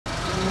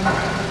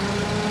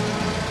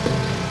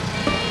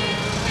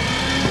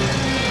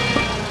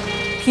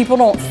People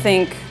don't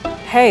think,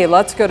 hey,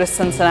 let's go to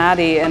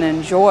Cincinnati and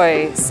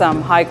enjoy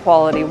some high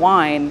quality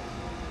wine.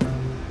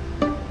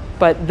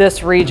 But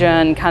this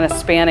region, kind of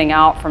spanning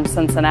out from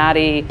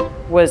Cincinnati,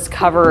 was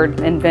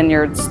covered in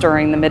vineyards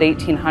during the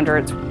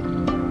mid-1800s.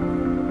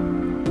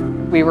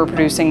 We were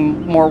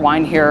producing more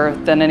wine here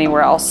than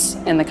anywhere else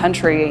in the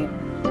country.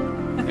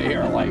 They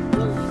are like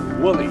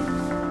woolly.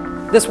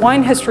 This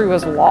wine history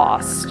was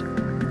lost.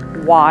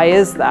 Why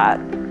is that?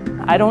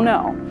 I don't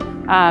know.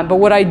 But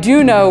what I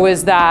do know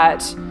is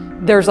that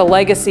there's a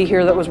legacy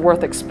here that was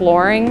worth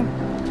exploring.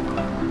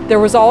 There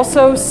was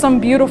also some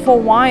beautiful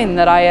wine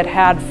that I had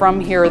had from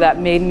here that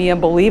made me a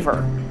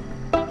believer.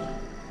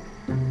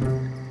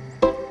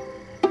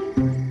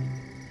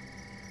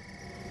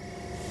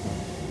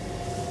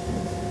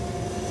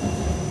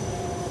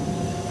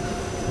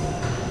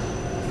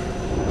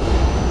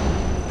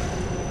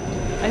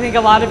 I think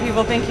a lot of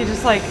people think you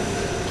just like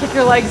kick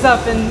your legs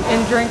up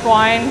and drink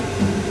wine.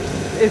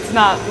 It's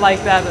not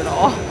like that at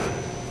all.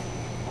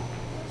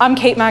 I'm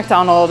Kate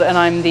MacDonald, and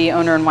I'm the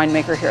owner and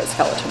winemaker here at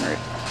Skeleton Root.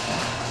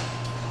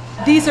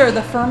 These are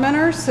the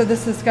fermenters. So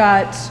this has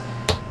got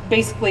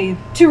basically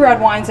 2 red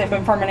wines. They've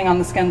been fermenting on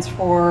the skins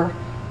for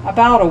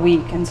about a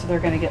week, and so they're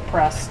going to get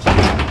pressed.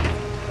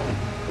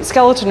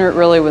 Skeleton Root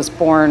really was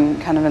born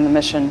kind of in the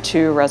mission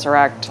to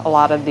resurrect a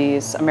lot of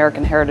these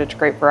American heritage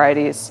grape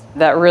varieties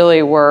that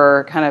really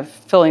were kind of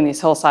filling these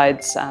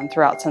hillsides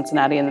throughout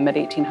Cincinnati in the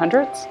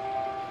mid-1800s.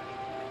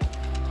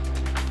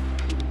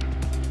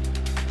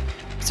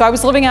 So I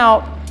was living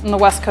out on the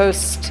West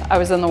Coast. I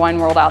was in the wine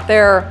world out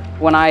there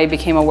when I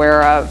became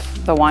aware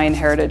of the wine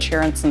heritage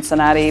here in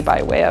Cincinnati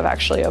by way of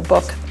actually a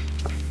book.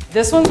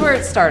 This one's where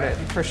it started,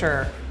 for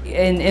sure.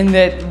 And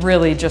that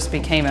really just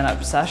became an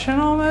obsession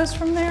almost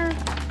from there.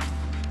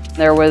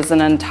 There was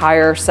an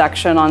entire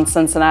section on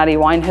Cincinnati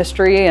wine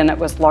history, and it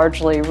was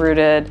largely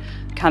rooted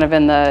kind of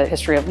in the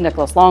history of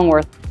Nicholas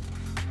Longworth.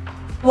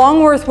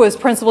 Longworth was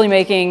principally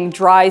making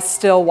dry,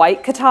 still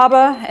white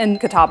Catawba and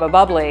Catawba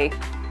bubbly.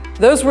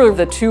 Those were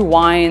the 2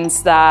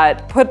 wines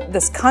that put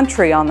this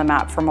country on the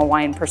map from a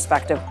wine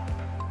perspective.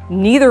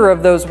 Neither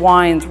of those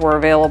wines were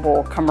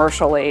available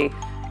commercially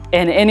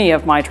in any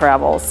of my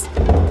travels.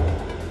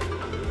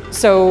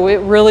 So it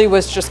really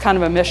was just kind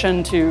of a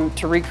mission to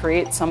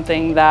recreate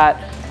something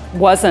that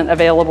wasn't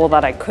available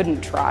that I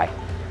couldn't try.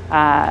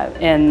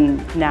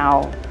 And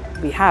now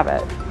we have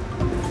it.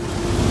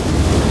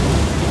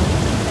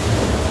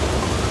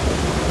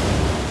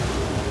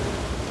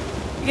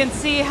 You can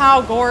see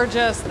how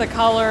gorgeous the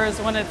color is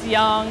when it's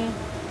young.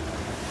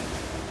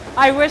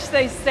 I wish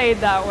they stayed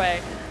that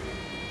way.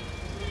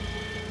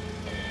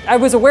 I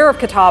was aware of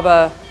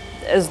Catawba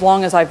as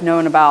long as I've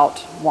known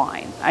about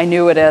wine. I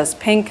knew it as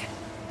pink,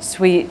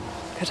 sweet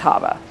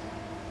Catawba.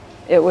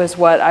 It was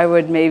what I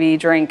would maybe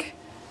drink,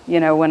 you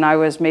know, when I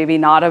was maybe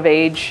not of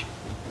age.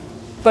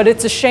 But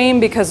it's a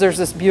shame because there's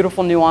this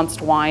beautiful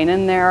nuanced wine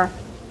in there.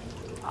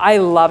 I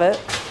love it.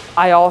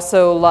 I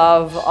also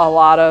love a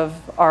lot of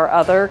our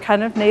other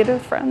kind of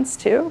native friends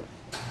too.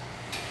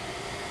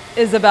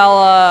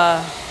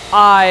 Isabella,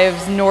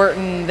 Ives,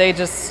 Norton, they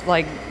just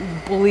like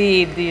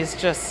bleed these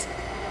just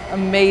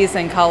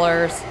amazing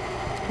colors,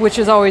 which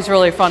is always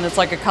really fun. It's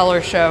like a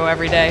color show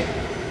every day.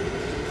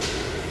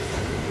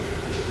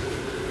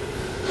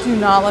 Do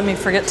not let me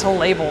forget to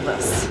label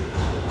this.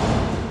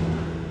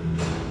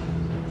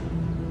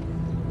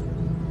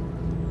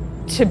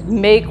 To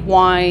make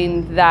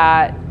wine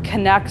that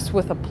connects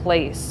with a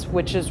place,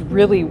 which is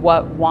really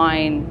what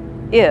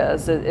wine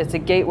is. It's a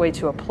gateway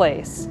to a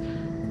place.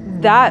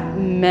 That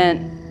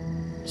meant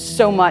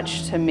so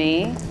much to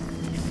me.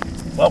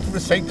 Welcome to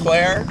St.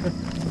 Clair.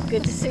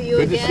 Good to see you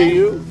again. Good to see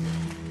you.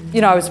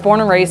 You know, I was born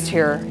and raised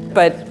here,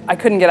 but I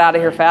couldn't get out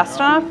of here fast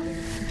enough.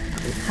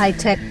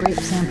 High-tech grape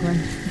sampling.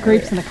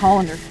 Grapes in a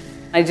colander.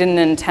 I didn't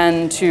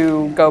intend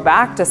to go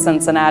back to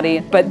Cincinnati,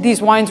 but these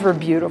wines were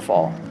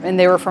beautiful, and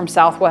they were from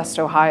Southwest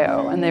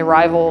Ohio, and they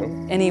rivaled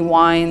any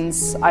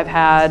wines I've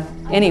had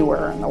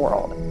anywhere in the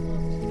world.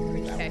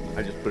 Okay.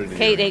 I just put it in.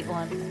 Kate ate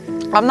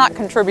one. I'm not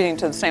contributing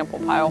to the sample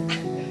pile.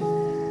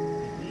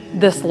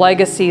 This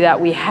legacy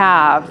that we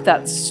have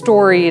that's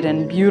storied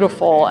and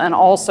beautiful, and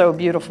also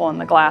beautiful in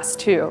the glass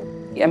too.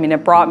 I mean,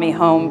 it brought me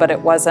home, but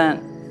it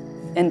wasn't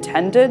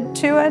intended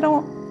to. I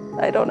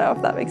don't know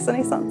if that makes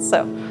any sense.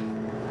 So.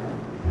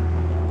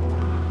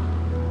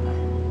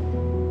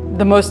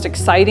 The most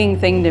exciting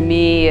thing to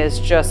me is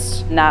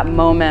just that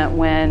moment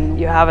when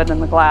you have it in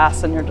the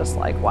glass and you're just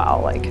like,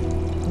 wow, like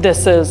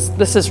this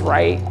is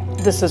right.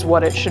 This is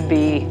what it should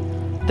be.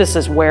 This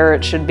is where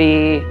it should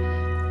be.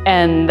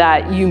 And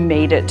that you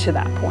made it to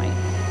that point.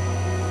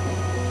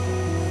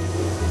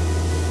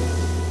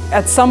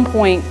 At some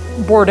point,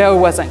 Bordeaux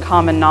wasn't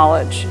common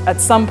knowledge. At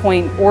some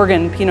point,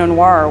 Oregon Pinot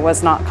Noir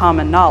was not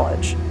common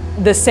knowledge.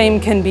 The same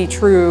can be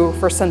true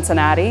for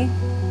Cincinnati.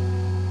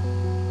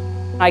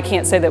 I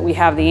can't say that we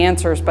have the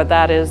answers, but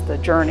that is the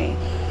journey.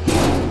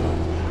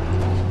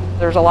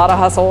 There's a lot of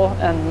hustle,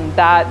 and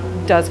that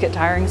does get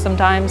tiring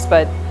sometimes,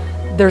 but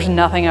there's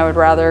nothing I would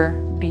rather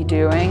be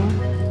doing.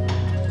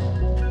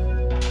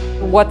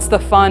 What's the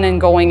fun in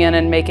going in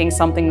and making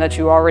something that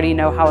you already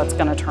know how it's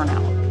going to turn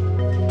out?